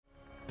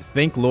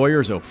Think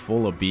lawyers are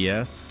full of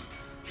BS?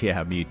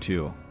 Yeah, me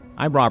too.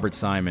 I'm Robert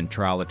Simon,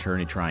 trial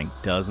attorney trying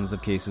dozens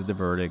of cases to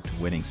verdict,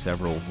 winning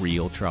several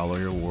real trial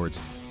lawyer awards,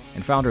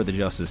 and founder of the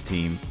Justice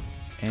Team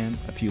and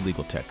a few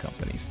legal tech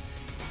companies.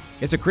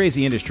 It's a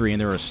crazy industry and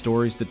there are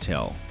stories to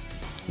tell.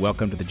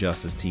 Welcome to the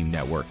Justice Team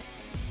Network.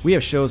 We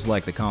have shows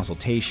like The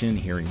Consultation,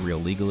 hearing real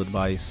legal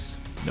advice,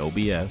 No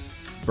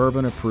BS,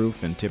 Bourbon of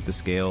Proof and Tip the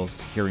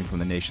Scales, hearing from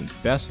the nation's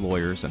best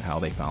lawyers on how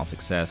they found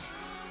success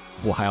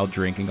while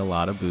drinking a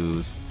lot of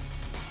booze,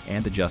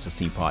 and the Justice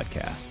Team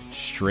Podcast.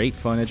 Straight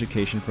fun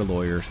education for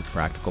lawyers with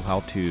practical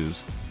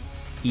how-tos,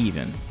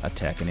 even a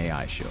tech and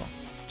AI show.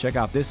 Check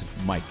out this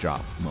mic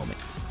drop moment.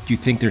 Do you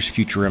think there's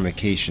future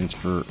ramifications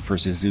for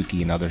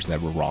Suzuki and others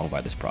that were wrong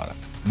by this product?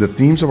 The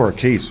themes of our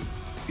case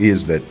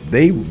is that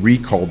they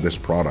recalled this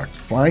product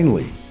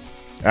finally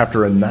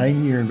after a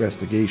 9-year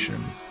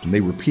investigation, and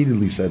they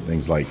repeatedly said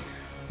things like,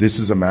 this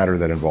is a matter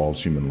that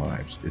involves human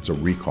lives. It's a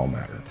recall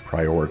matter.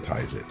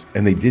 Prioritize it.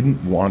 And they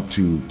didn't want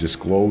to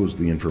disclose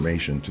the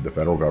information to the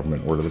federal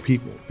government or to the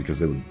people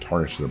because it would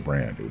tarnish their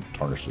brand. It would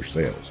tarnish their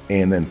sales.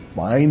 And then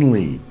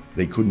finally,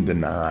 they couldn't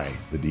deny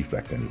the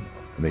defect anymore.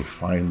 And they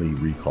finally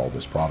recalled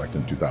this product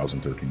in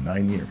 2013,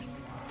 9 years.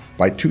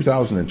 By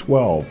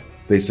 2012,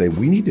 they say,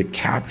 we need to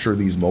capture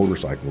these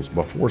motorcycles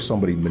before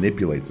somebody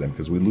manipulates them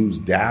because we lose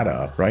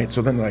data, right?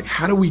 So then they're like,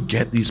 how do we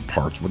get these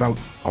parts without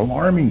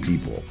alarming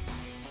people?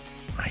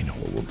 I know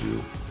what we'll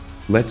do.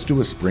 Let's do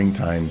a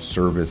springtime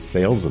service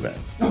sales event.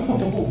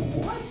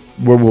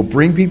 Where we'll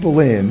bring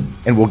people in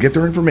and we'll get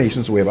their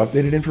information, so we have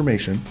updated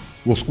information.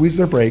 We'll squeeze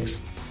their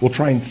brakes. We'll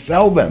try and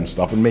sell them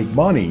stuff and make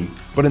money.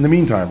 But in the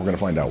meantime, we're going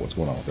to find out what's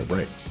going on with their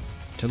brakes.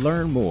 To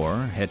learn more,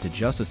 head to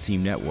Justice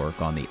Team Network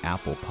on the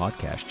Apple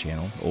Podcast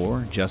channel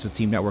or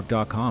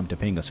justicesteamnetwork.com to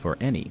ping us for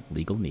any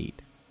legal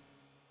need.